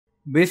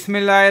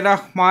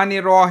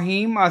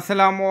Bismillahirrahmanirrahim.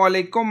 Assalamu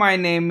alaikum. My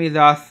name is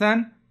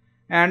Hassan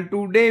and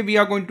today we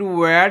are going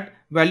to add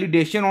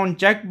validation on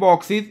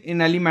checkboxes in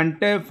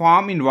Elementor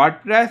form in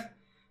WordPress.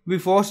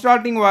 Before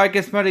starting work,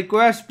 as per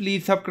request,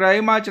 please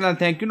subscribe my channel.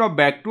 Thank you. Now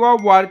back to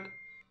our work.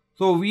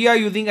 So we are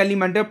using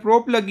Elementor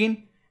Pro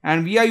plugin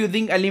and we are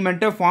using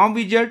Elementor form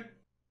widget.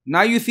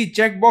 Now you see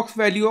checkbox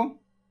value.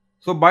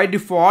 So by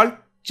default,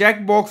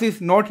 checkbox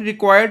is not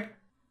required.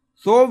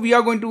 So we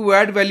are going to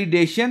add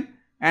validation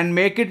and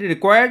make it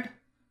required.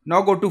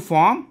 Now go to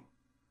form.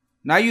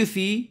 Now you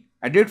see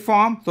edit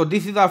form. So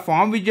this is our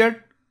form widget.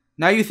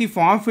 Now you see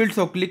form field.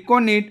 So click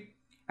on it.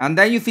 And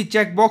then you see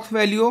checkbox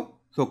value.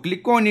 So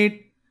click on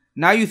it.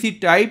 Now you see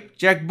type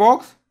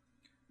checkbox.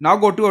 Now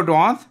go to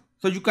advanced.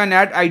 So you can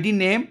add ID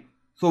name.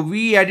 So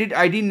we added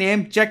ID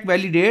name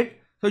checkvalidate.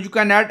 So you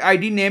can add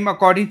ID name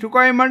according to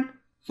requirement.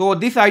 So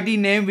this ID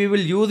name we will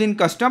use in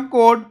custom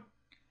code.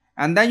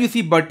 And then you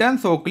see button.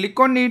 So click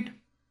on it.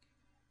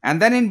 And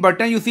then in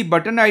button you see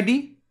button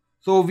ID.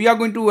 So we are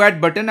going to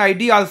add button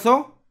ID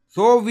also.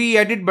 So we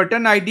added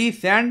button ID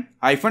send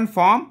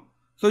 -form.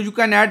 So you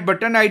can add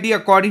button ID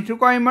according to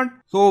requirement.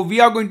 So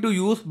we are going to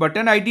use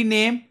button ID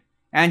name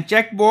and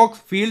checkbox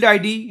field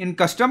ID in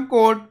custom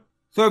code.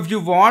 So if you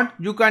want,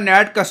 you can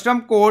add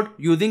custom code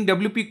using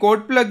WP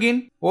code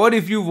plugin, or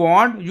if you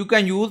want, you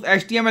can use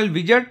HTML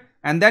widget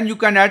and then you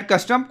can add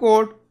custom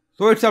code.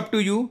 So it's up to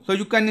you. So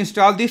you can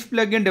install this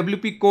plugin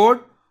WP code.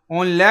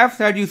 On left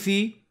side you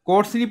see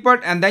code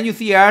snippet and then you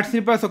see add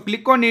snippet. So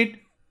click on it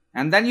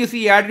and then you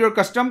see add your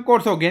custom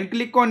code. So again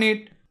click on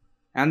it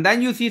and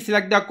then you see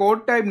select the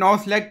code type. Now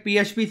select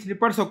PHP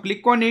snippet. So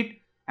click on it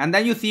and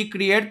then you see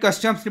create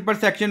custom snippet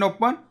section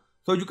open.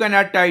 So you can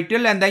add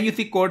title and then you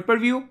see code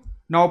preview.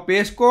 Now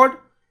paste code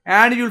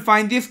and you will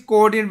find this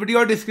code in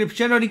video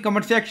description or in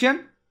comment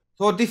section.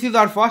 So this is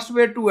our first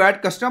way to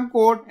add custom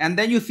code. And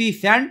then you see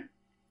send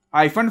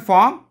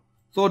 -form.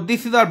 So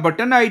this is our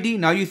button ID.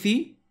 Now you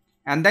see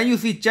and then you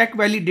see check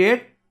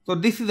validate. So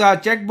this is our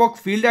checkbox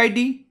field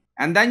ID.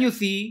 And then you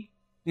see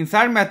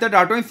insert method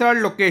auto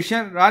insert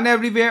location run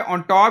everywhere.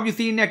 On top you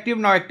see inactive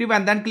now active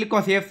and then click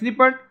on save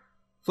snippet.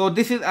 So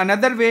this is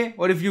another way,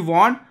 or if you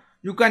want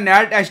you can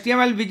add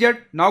HTML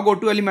widget. Now go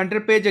to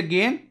Elementor page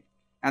again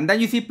and then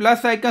you see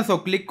plus icon. So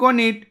click on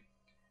it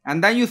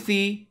and then you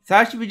see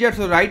search widget.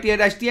 So write here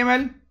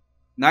HTML.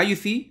 Now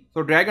you see,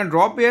 so drag and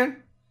drop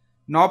here.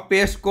 Now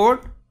paste code.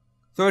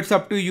 So it's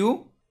up to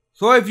you.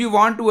 So if you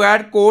want to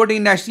add code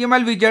in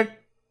HTML widget,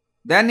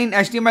 then in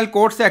HTML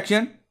code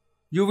section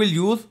you will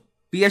use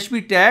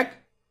PHP tag.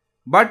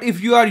 But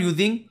if you are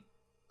using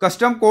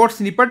custom code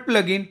snippet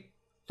plugin,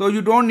 so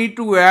you don't need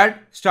to add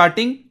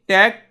starting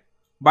tag.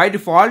 By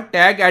default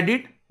tag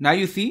edit. Now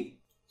you see,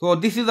 so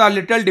this is a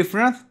little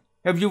difference.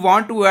 If you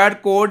want to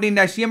add code in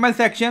HTML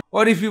section,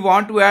 or if you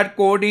want to add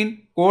code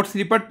in code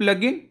snippet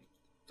plugin,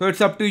 so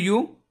it's up to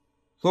you.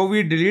 So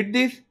we delete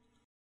this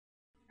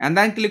and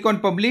then click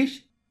on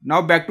publish.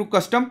 Now back to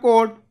custom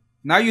code.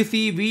 Now you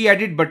see we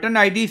added button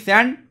ID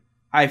send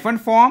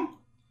 -form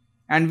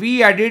and we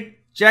added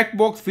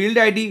checkbox field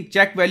ID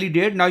check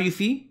validate. Now you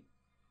see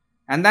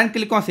and then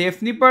click on save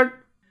snippet.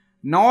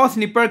 Now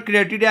snippet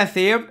created and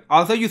saved.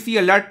 Also you see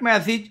alert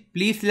message,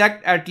 please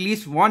select at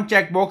least one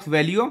checkbox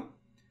value.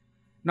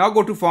 Now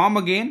go to form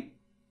again,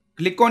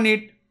 click on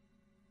it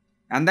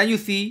and then you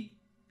see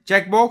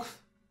checkbox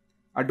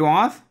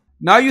advanced.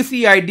 Now you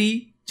see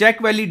ID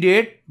check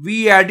validate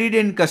we added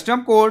in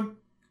custom code.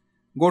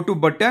 Go to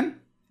button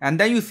and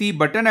then you see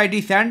button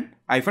ID send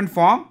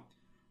 -form.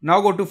 Now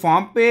go to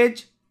form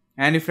page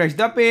and refresh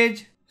the page.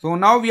 So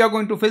now we are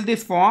going to fill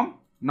this form.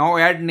 Now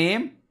add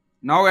name.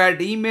 Now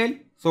add email.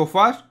 So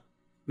first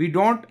we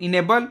don't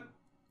enable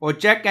or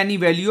check any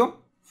value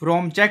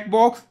from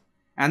checkbox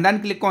and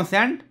then click on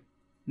send.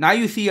 Now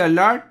you see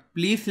alert,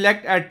 please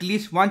select at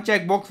least one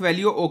checkbox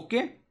value. OK.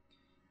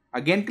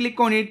 Again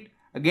click on it.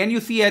 Again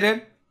you see error.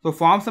 So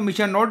form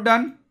submission not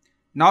done.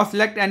 Now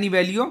select any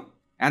value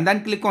and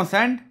then click on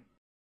send.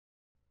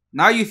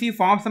 Now you see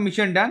form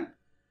submission done.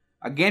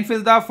 Again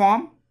fill the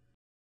form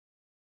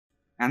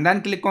and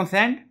then click on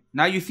send.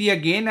 Now you see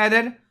again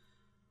error.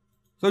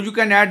 So you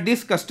can add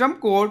this custom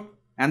code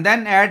and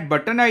then add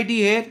button ID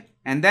here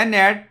and then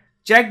add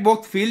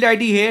checkbox field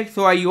ID here.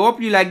 So I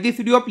hope you like this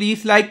video.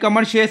 Please like,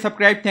 comment, share,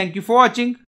 subscribe. Thank you for watching.